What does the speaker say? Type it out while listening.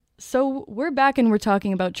So we're back and we're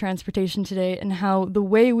talking about transportation today and how the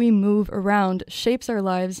way we move around shapes our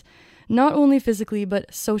lives, not only physically,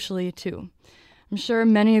 but socially too. I'm sure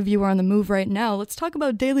many of you are on the move right now. Let's talk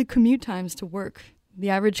about daily commute times to work.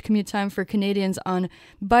 The average commute time for Canadians on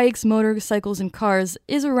bikes, motorcycles, and cars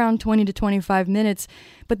is around 20 to 25 minutes,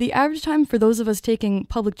 but the average time for those of us taking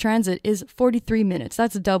public transit is 43 minutes.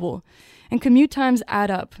 That's double. And commute times add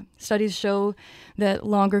up. Studies show that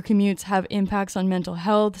longer commutes have impacts on mental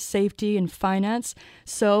health, safety, and finance,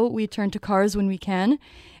 so we turn to cars when we can.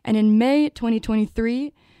 And in May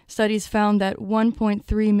 2023, studies found that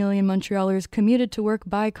 1.3 million Montrealers commuted to work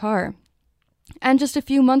by car. And just a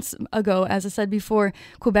few months ago, as I said before,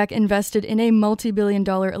 Quebec invested in a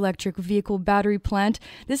multi-billion-dollar electric vehicle battery plant.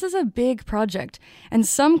 This is a big project, and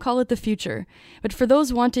some call it the future. But for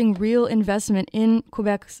those wanting real investment in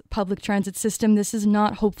Quebec's public transit system, this is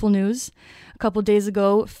not hopeful news. A couple days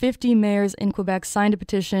ago, 50 mayors in Quebec signed a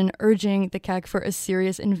petition urging the CAQ for a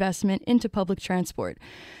serious investment into public transport.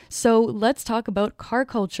 So let's talk about car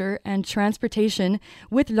culture and transportation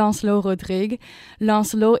with Lancelot Rodrigue.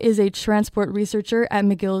 Lancelot is a transport researcher at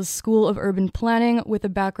McGill's School of Urban Planning with a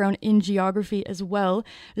background in geography as well.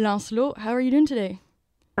 Lancelot, how are you doing today?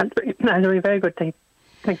 I'm doing very good.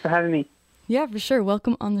 Thanks for having me. Yeah, for sure.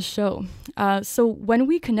 Welcome on the show. So when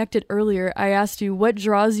we connected earlier, I asked you what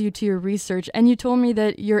draws you to your research, and you told me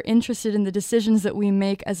that you're interested in the decisions that we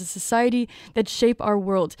make as a society that shape our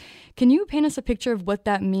world. Can you paint us a picture of what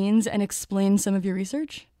that means and explain some of your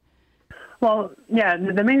research? Well, yeah,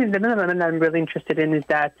 the main element that I'm really interested in is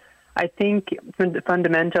that I think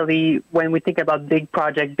fundamentally when we think about big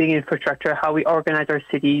projects, big infrastructure, how we organize our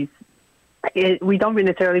cities, we don't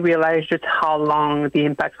necessarily realize just how long the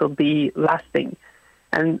impacts will be lasting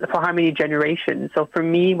and for how many generations. So for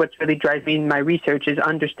me, what's really drives me in my research is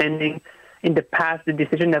understanding in the past the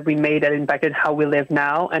decision that we made that impacted how we live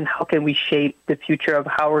now and how can we shape the future of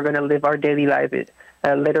how we're going to live our daily life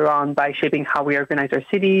later on by shaping how we organize our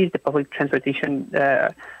cities, the public transportation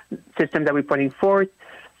system that we're putting forth.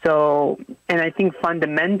 So, and I think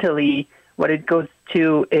fundamentally what it goes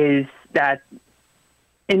to is that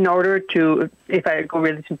in order to, if I go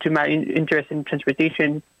really to my interest in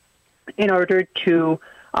transportation, in order to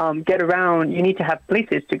get around, you need to have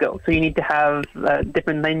places to go. So you need to have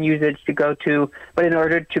different lane usage to go to. But in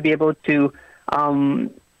order to be able to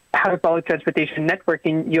have a public transportation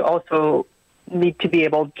networking, you also need to be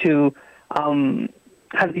able to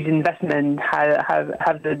have these investments,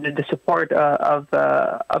 have the support of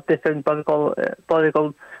different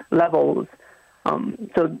political levels.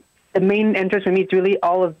 So the main interest for me is really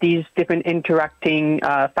all of these different interacting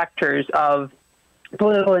factors of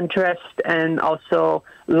political interest and also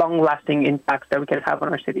long-lasting impacts that we can have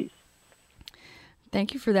on our cities.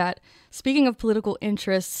 Thank you for that. Speaking of political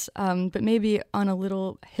interests, but maybe on a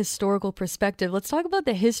little historical perspective, let's talk about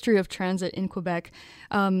the history of transit in Quebec.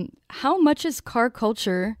 How much is car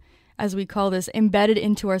culture, as we call this, embedded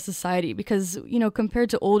into our society? Because, you know, compared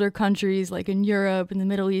to older countries like in Europe and the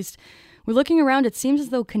Middle East, we're looking around, it seems as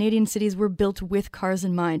though Canadian cities were built with cars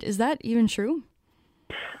in mind. Is that even true?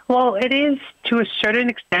 Well, it is to a certain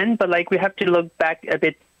extent, but like we have to look back a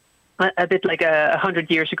bit like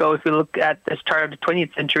 100 years ago. If we look at the start of the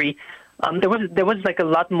 20th century, there was like a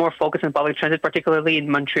lot more focus on public transit, particularly in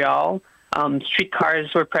Montreal.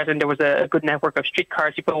 Streetcars were present. There was a good network of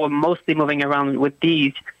streetcars. People were mostly moving around with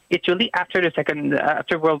these. It's really after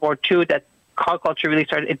World War II that car culture really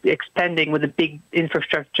started expanding with a big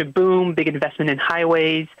infrastructure boom, big investment in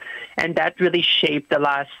highways, and that really shaped the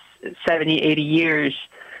last 70, 80 years.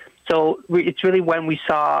 So it's really when we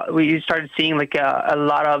started seeing like a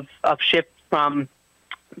lot of shift from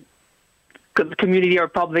community or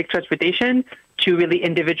public transportation to really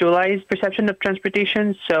individualized perception of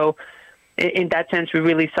transportation. So in that sense, we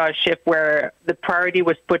really saw a shift where the priority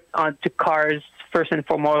was put onto cars first and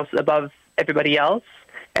foremost above everybody else,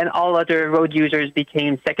 and all other road users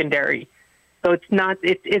became secondary. So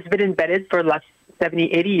it's been embedded for the last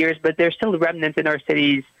 70, 80 years, but there's still remnants in our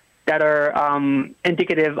cities that are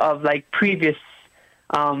indicative of like previous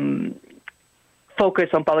focus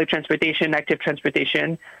on public transportation, active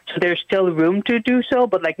transportation. So there's still room to do so,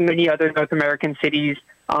 but like many other North American cities,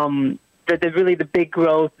 the big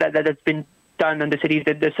growth that has been done in the cities,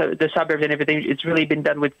 the suburbs and everything, it's really been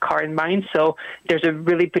done with car in mind. So there's a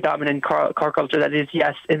really predominant car culture that is,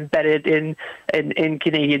 yes, embedded in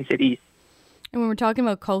Canadian cities. And when we're talking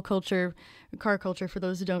about car culture, for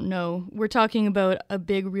those who don't know, we're talking about a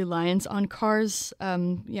big reliance on cars.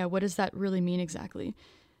 What does that really mean exactly?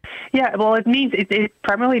 Yeah, well, it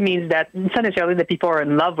primarily means that it's not necessarily that people are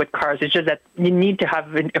in love with cars. It's just that you need to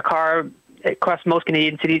have a car across most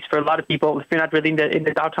Canadian cities, for a lot of people, if you're not really in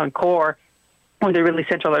the downtown core or the really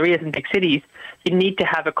central areas in big cities, you need to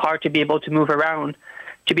have a car to be able to move around,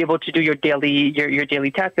 to be able to do your daily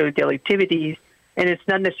tasks, your daily activities. And it's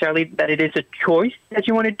not necessarily that it is a choice that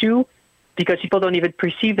you want to do, because people don't even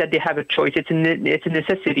perceive that they have a choice. It's a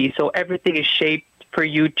necessity. So everything is shaped for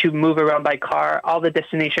you to move around by car. All the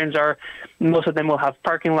destinations most of them will have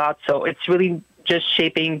parking lots. So it's really just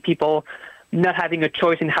shaping people not having a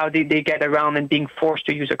choice in how they get around and being forced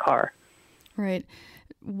to use a car. Right.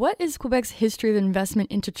 What is Quebec's history of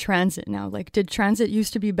investment into transit now? Like, did transit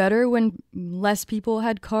used to be better when less people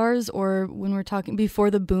had cars, or when we're talking before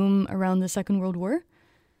the boom around the Second World War?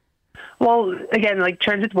 Well, again, like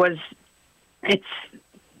transit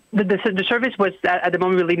the service was at the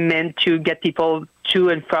moment really meant to get people to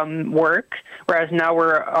and from work, whereas now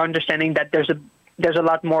we're understanding that there's a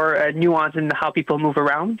lot more nuance in how people move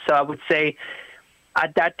around. So I would say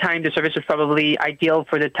at that time the service was probably ideal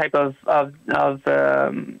for the type of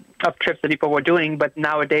trips that people were doing. But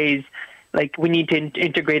nowadays, like, we need to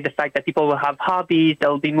integrate the fact that people will have hobbies,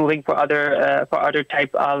 they'll be moving for other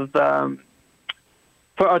type of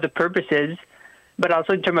for other purposes, but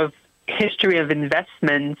also in terms of history of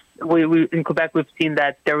investments, we in Quebec we've seen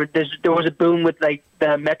that there was a boom with like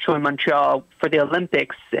the metro in Montreal for the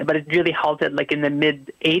Olympics, but it really halted like in the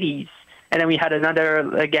mid '80s, and then we had another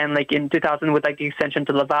again like in 2000 with like the extension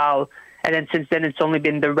to Laval, and then since then it's only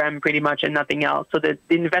been the REM pretty much and nothing else. So the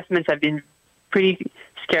investments have been pretty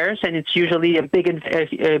scarce, and it's usually a big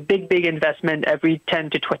investment every 10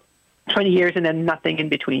 to 20 years, and then nothing in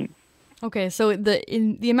between. Okay, so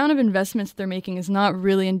the amount of investments they're making is not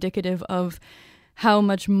really indicative of how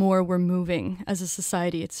much more we're moving as a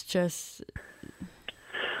society. It's just...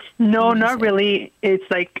 No, not really. It's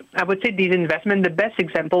like, I would say these investments, the best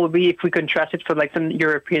example would be if we contrast it for like some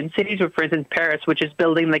European cities, or for instance Paris, which is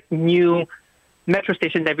building like new metro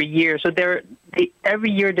stations every year. So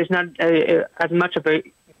every year there's not as much of a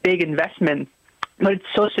big investment, but it's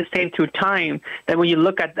so sustained through time that when you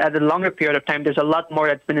look at a longer period of time, there's a lot more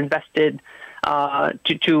that's been invested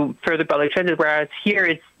to further public transit, whereas here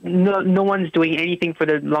it's no one's doing anything for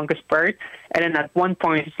the longest part. And then at one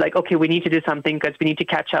point, it's like, okay, we need to do something because we need to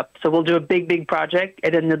catch up. So we'll do a big project,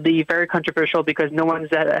 and then it'll be very controversial because no one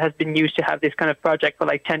has been used to have this kind of project for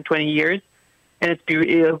like 10, 20 years. And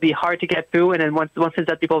it'll be hard to get through. And then once it's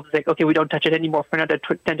that, people will say, okay, we don't touch it anymore for another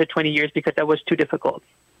 10 to 20 years because that was too difficult.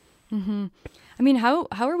 Mm-hmm. I mean, how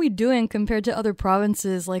are we doing compared to other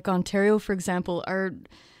provinces like Ontario, for example?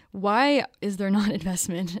 Why is there not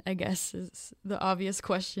investment, I guess, is the obvious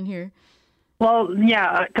question here. Well,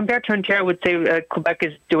 yeah, compared to Ontario, I would say Quebec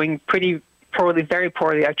is doing pretty poorly, very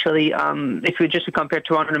poorly, actually. If we just compare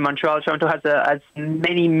Toronto and Montreal, Toronto has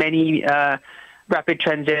many rapid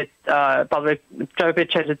transit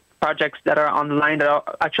projects that are on the line that are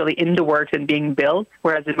actually in the works and being built,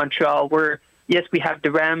 whereas in Montreal, yes, we have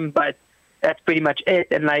the REM, but that's pretty much it.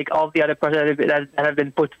 And like all the other projects that have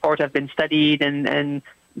been put forth have been studied and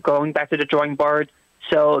going back to the drawing board.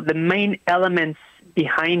 So the main elements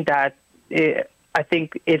behind that, I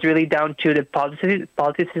think, is really down to the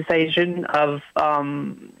politicization of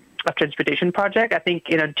transportation project. I think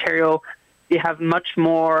in Ontario, they have much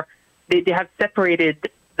more. They have separated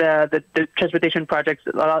the transportation projects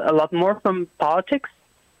a lot more from politics.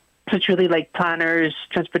 So it's really like planners,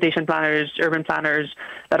 transportation planners, urban planners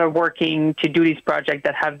that are working to do these projects,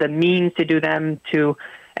 that have the means to do them,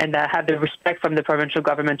 and that have the respect from the provincial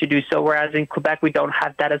government to do so. Whereas in Quebec, we don't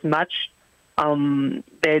have that as much.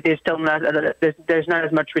 There's not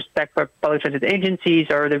as much respect for public transit agencies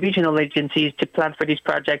or the regional agencies to plan for these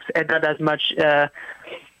projects, and not as much.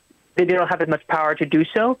 They don't have as much power to do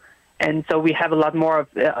so. And so we have a lot more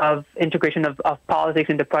of integration of politics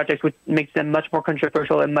into projects, which makes them much more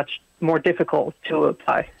controversial and much more difficult to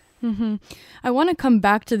apply. Mm-hmm. I want to come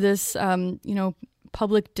back to this,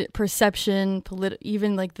 public perception,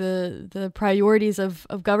 even like the priorities of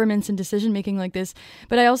governments and decision making like this.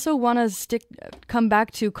 But I also want to come back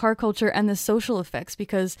to car culture and the social effects,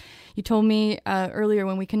 because you told me earlier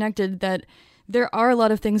when we connected that there are a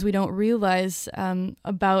lot of things we don't realize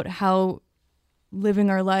about how living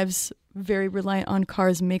our lives very reliant on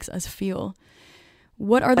cars makes us feel.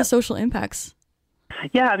 What are the social impacts?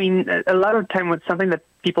 Yeah, I mean, a lot of time what's something that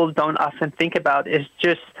people don't often think about is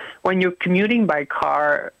just when you're commuting by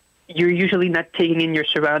car, you're usually not taking in your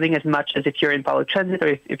surrounding as much as if you're in public transit,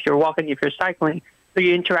 or if you're walking, if you're cycling. So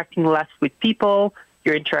you're interacting less with people,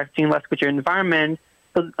 you're interacting less with your environment.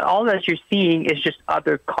 So all that you're seeing is just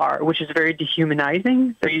other car, which is very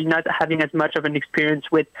dehumanizing. So you're not having as much of an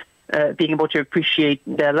experience with being able to appreciate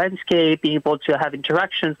the landscape, being able to have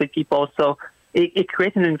interactions with people. So it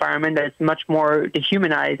creates an environment that's much more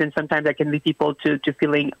dehumanized, and sometimes that can lead people to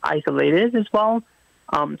feeling isolated as well.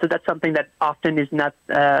 So that's something that often is not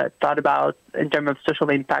thought about in terms of social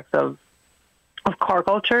impacts of car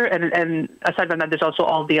culture. And aside from that, there's also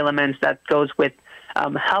all the elements that goes with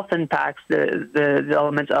health impacts, the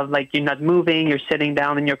elements of like you're not moving, you're sitting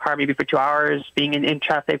down in your car maybe for 2 hours, being in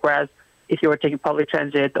traffic, whereas if you were taking public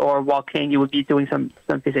transit or walking, you would be doing some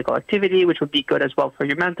physical activity, which would be good as well for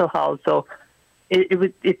your mental health. So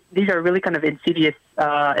these are really kind of insidious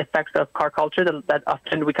effects of car culture that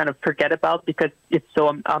often we kind of forget about because it's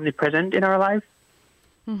so omnipresent in our lives.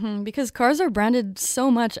 Mm-hmm. Because cars are branded so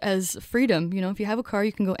much as freedom. You know, if you have a car,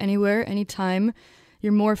 you can go anywhere, anytime.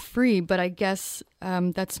 You're more free, but I guess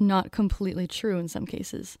that's not completely true in some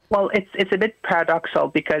cases. Well, it's a bit paradoxical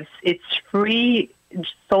because it's free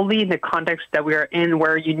solely in the context that we are in,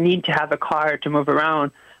 where you need to have a car to move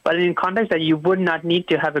around. But in context that you would not need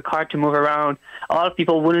to have a car to move around, a lot of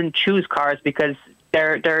people wouldn't choose cars because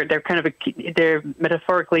they're kind of they're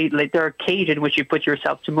metaphorically like they're a cage in which you put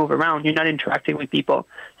yourself to move around. You're not interacting with people,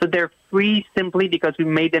 so they're free simply because we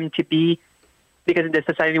made them to be. Because in the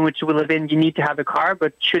society in which we live in, you need to have a car,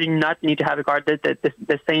 but should you not need to have a car,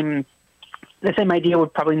 the same idea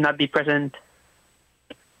would probably not be present.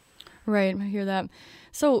 Right, I hear that.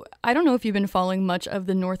 So I don't know if you've been following much of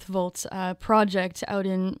the Northvolt project out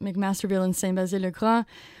in McMasterville and Saint-Basile-le-Grand.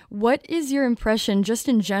 What is your impression, just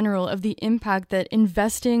in general, of the impact that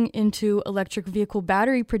investing into electric vehicle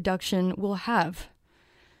battery production will have?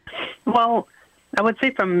 Well, I would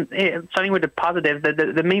say from starting with the positive,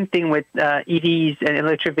 the main thing with EVs and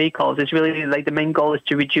electric vehicles is really like the main goal is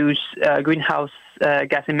to reduce greenhouse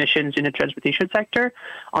gas emissions in the transportation sector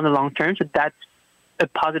on the long term. So that's a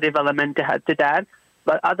positive element to add to that.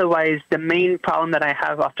 But otherwise, the main problem that I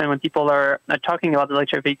have often when people are talking about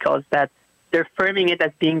electric vehicles is that they're framing it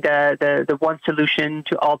as being the one solution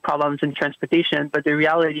to all problems in transportation. But the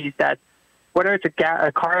reality is that whether it's a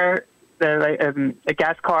gas car,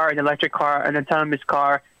 an electric car, an autonomous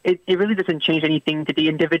car, it really doesn't change anything to the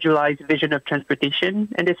individualized vision of transportation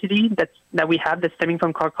in the city that we have that's stemming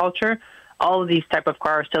from car culture. All of these type of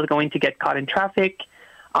cars are still going to get caught in traffic.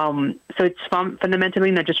 So it's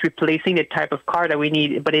fundamentally not just replacing the type of car that we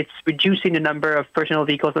need, but it's reducing the number of personal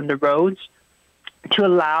vehicles on the roads to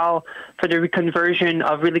allow for the reconversion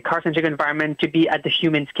of really car-centric environment to be at the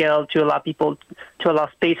human scale, to allow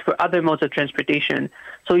space for other modes of transportation.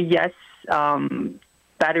 So yes,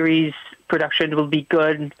 batteries production will be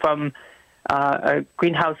good from a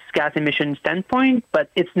greenhouse gas emission standpoint, but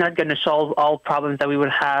it's not going to solve all problems that we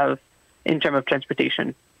would have in terms of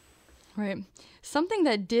transportation. Right. Something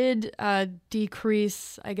that did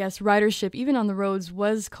decrease, I guess, ridership, even on the roads,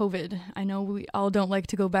 was COVID. I know we all don't like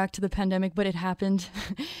to go back to the pandemic, but it happened.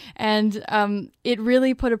 And it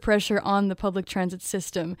really put a pressure on the public transit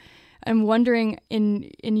system. I'm wondering, in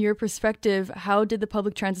your perspective, how did the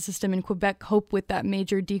public transit system in Quebec cope with that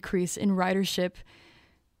major decrease in ridership?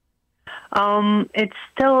 It's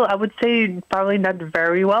still, I would say, probably not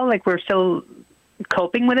very well. Like, we're still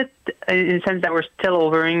coping with it in the sense that we're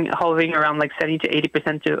still hovering around like 70 to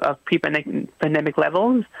 80% of pre-pandemic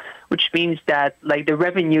levels, which means that like the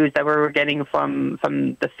revenues that we're getting from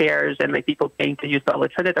the fares and like people paying to use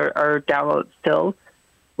public transit are down still,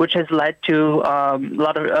 which has led to a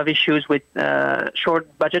lot of issues with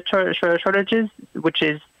budget shortages, which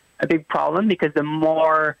is a big problem because the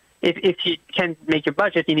more if you can't make your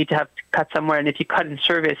budget, you need to have to cut somewhere. And if you cut in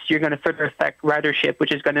service, you're going to further affect ridership,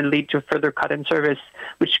 which is going to lead to a further cut in service,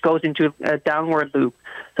 which goes into a downward loop.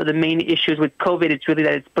 So the main issues with COVID, it's really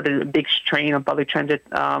that it's put a big strain on public transit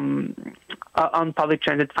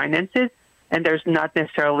finances. And there's not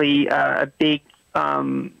necessarily a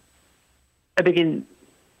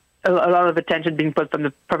lot of attention being put from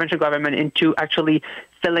the provincial government into actually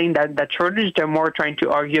filling that shortage. They're more trying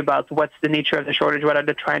to argue about what's the nature of the shortage, whether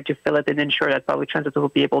they're trying to fill it and ensure that public transit will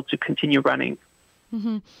be able to continue running.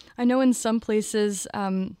 Mm-hmm. I know in some places,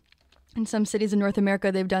 in some cities in North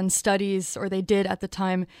America, they've done studies, or they did at the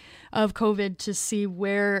time of COVID, to see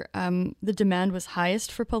where the demand was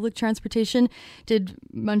highest for public transportation. Did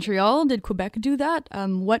Montreal, did Quebec do that?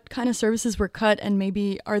 What kind of services were cut, and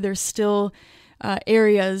maybe are there still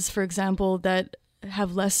areas, for example, that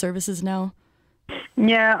have less services now?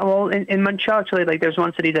 Yeah, well, in Montreal, actually, like there's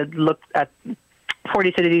one city that looked at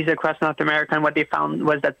 40 cities across North America, and what they found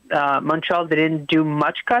was that Montreal didn't do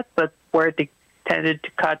much cut, but where they tended to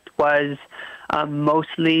cut was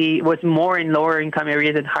more in lower income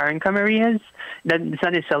areas and higher income areas. It's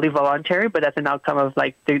not necessarily voluntary, but that's an outcome of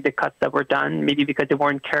like the cuts that were done, maybe because they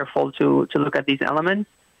weren't careful to look at these elements.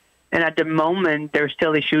 And at the moment, there's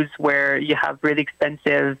still issues where you have really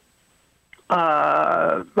expensive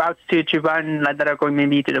routes to run that are going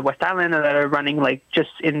maybe to the West Island or that are running like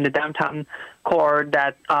just in the downtown core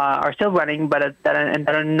that are still running, but that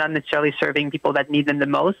are not necessarily serving people that need them the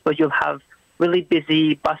most. But you'll have really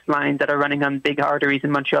busy bus lines that are running on big arteries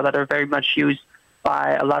in Montreal that are very much used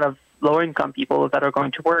by a lot of lower-income people that are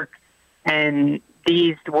going to work. And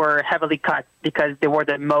these were heavily cut because they were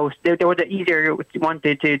the most, they were the easier one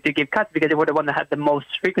to give cuts because they were the one that had the most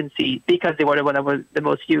frequency because they were the one that was the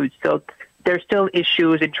most used. So there's still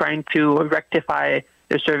issues in trying to rectify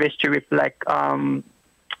the service to reflect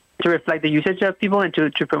the usage of people and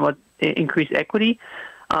to promote increased equity.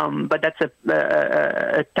 But that's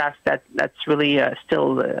a task that's really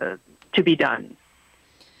still to be done.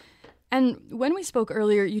 And when we spoke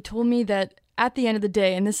earlier, you told me that at the end of the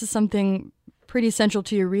day, and this is something pretty central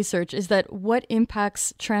to your research, is that what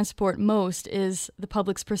impacts transport most is the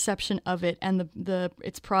public's perception of it and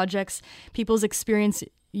its projects, people's experience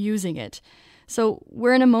using it. So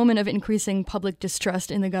we're in a moment of increasing public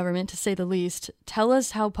distrust in the government, to say the least. Tell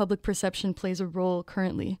us how public perception plays a role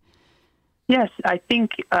currently. Yes, I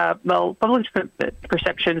think, public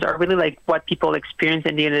perceptions are really like what people experience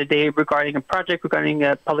at the end of the day regarding a project, regarding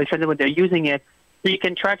public transit when they're using it. You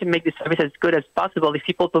can try to make the service as good as possible. If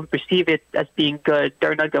people don't perceive it as being good,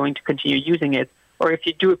 they're not going to continue using it. Or if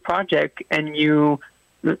you do a project and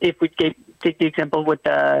if we take the example with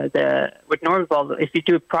Norval, if you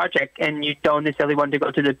do a project and you don't necessarily want to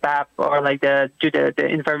go to the BAP or like do the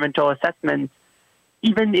environmental assessment,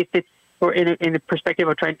 even if it's in the perspective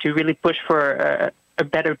of trying to really push for a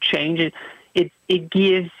better change, it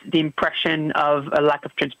gives the impression of a lack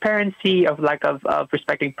of transparency, of lack of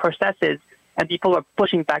respecting processes, and people are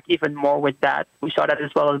pushing back even more with that. We saw that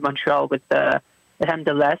as well as Montreal with the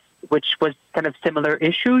MLS, which was kind of similar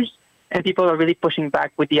issues, and people are really pushing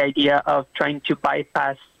back with the idea of trying to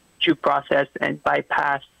bypass due process and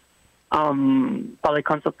bypass public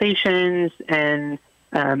consultations and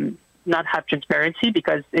not have transparency,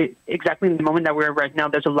 because exactly in the moment that we're right now,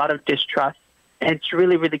 there's a lot of distrust, and it's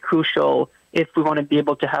really, really crucial if we want to be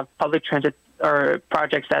able to have public transit or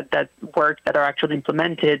projects that work, that are actually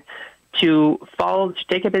implemented, to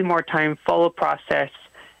take a bit more time, follow process,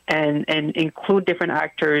 and include different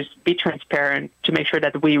actors, be transparent, to make sure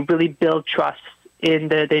that we really build trust in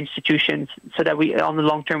the institutions, so that we, on the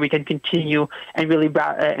long term, we can continue and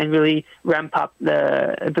really ramp up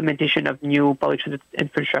the implementation of new public transit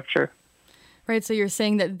infrastructure. Right. So you're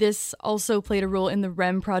saying that this also played a role in the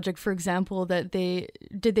REM project, for example. Did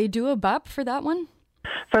they do a BAP for that one?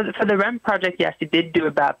 For the REM project, yes, they did do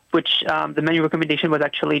a BAP, which the main recommendation was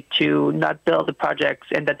actually to not build the projects,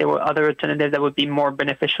 and that there were other alternatives that would be more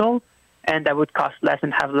beneficial and that would cost less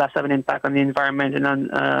and have less of an impact on the environment and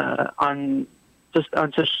on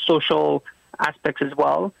just social aspects as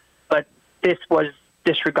well. But this was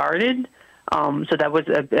disregarded. So that was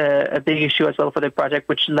a big issue as well for the project,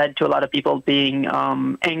 which led to a lot of people being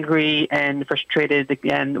angry and frustrated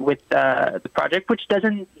again with the project, which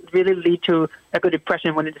doesn't really lead to a good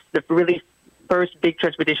impression when it's the really first big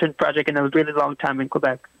transportation project in a really long time in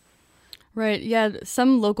Quebec. Right. Yeah.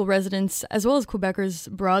 Some local residents, as well as Quebecers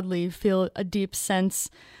broadly, feel a deep sense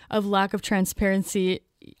of lack of transparency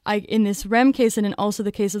in this REM case, and in also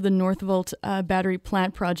the case of the Northvolt battery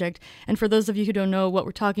plant project. And for those of you who don't know what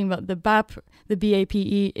we're talking about, the BAP, the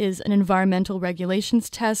BAPE, is an environmental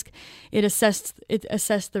regulations test. It assessed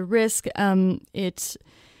the risk. It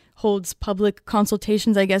holds public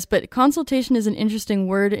consultations, I guess. But consultation is an interesting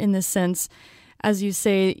word in this sense. As you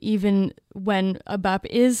say, even when a BAP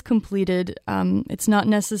is completed, it's not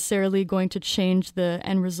necessarily going to change the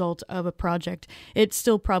end result of a project. It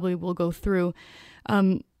still probably will go through.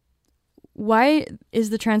 Why is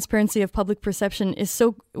the transparency of public perception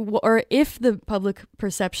or if the public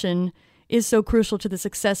perception is so crucial to the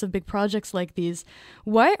success of big projects like these,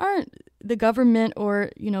 why aren't the government or,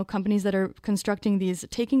 companies that are constructing these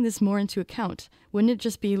taking this more into account? Wouldn't it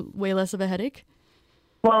just be way less of a headache?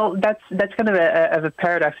 Well, that's kind of a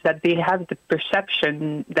paradox, that they have the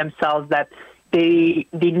perception themselves that they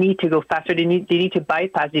need to go faster. They need to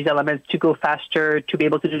bypass these elements to go faster, to be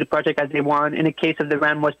able to do the project as they want. In the case of the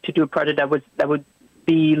RAM, was to do a project that would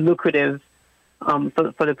be lucrative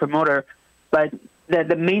for the promoter. But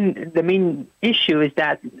the main issue is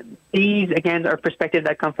that these, again, are perspectives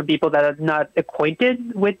that come from people that are not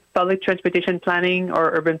acquainted with public transportation planning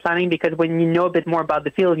or urban planning, because when you know a bit more about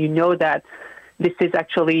the field, you know that this is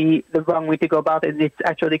actually the wrong way to go about it. It's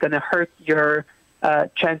actually going to hurt your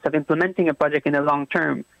chance of implementing a project in the long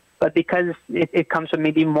term. But because it comes from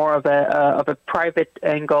maybe more of a private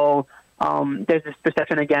angle, there's this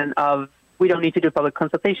perception again of, we don't need to do public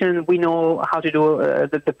consultation. We know how to do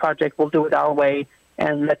the project. We'll do it our way.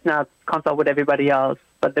 and let's not consult with everybody else.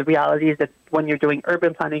 But the reality is that when you're doing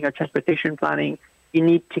urban planning or transportation planning, you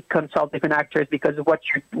need to consult different actors because what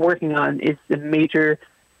you're working on is a major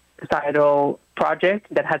societal project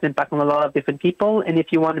that has impact on a lot of different people. And if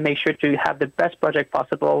you want to make sure to have the best project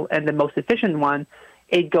possible and the most efficient one,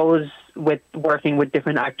 it goes with working with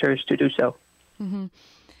different actors to do so. Mm-hmm.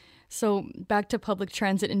 So back to public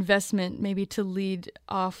transit investment, maybe to lead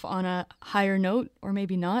off on a higher note, or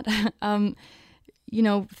maybe not.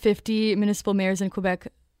 50 municipal mayors in Quebec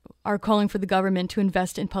are calling for the government to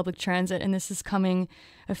invest in public transit, and this is coming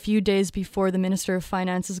a few days before the Minister of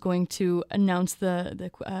Finance is going to announce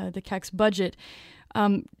the CAQ's budget.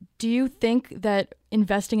 Do you think that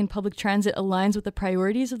investing in public transit aligns with the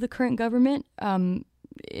priorities of the current government?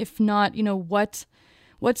 If not, what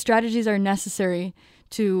strategies are necessary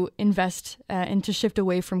to invest and to shift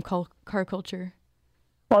away from car culture?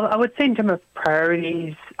 Well, I would say in terms of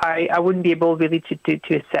priorities, I wouldn't be able really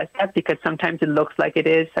to assess that because sometimes it looks like it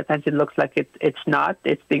is, sometimes it looks like it's not.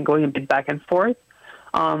 It's been going a bit back and forth.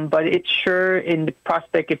 But it's sure in the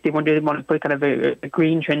prospect, if they really want to put kind of a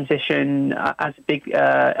green transition as a big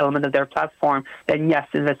element of their platform, then yes,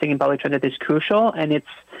 investing in public transit is crucial. And it's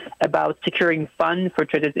about securing funds for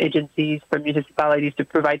transit agencies, for municipalities to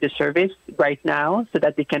provide the service right now so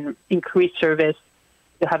that they can increase service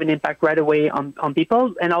to have an impact right away on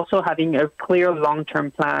people, and also having a clear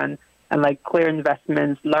long-term plan and clear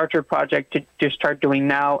investments, larger project to start doing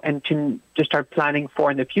now and to start planning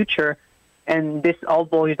for in the future. And this all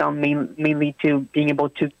boils down mainly to being able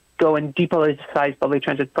to go and depoliticize public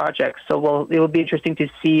transit projects. So it will be interesting to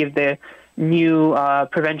see if the new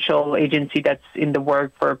provincial agency that's in the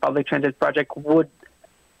work for a public transit project would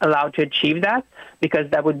allow to achieve that, because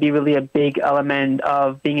that would be really a big element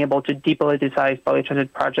of being able to depoliticize public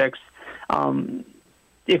transit projects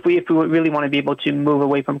if we really want to be able to move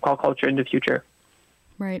away from car culture in the future.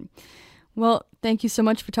 Right. Well, thank you so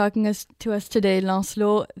much for talking to us today,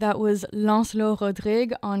 Lancelot. That was Lancelot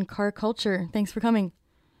Rodrigue on car culture. Thanks for coming.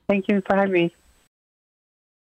 Thank you for having me.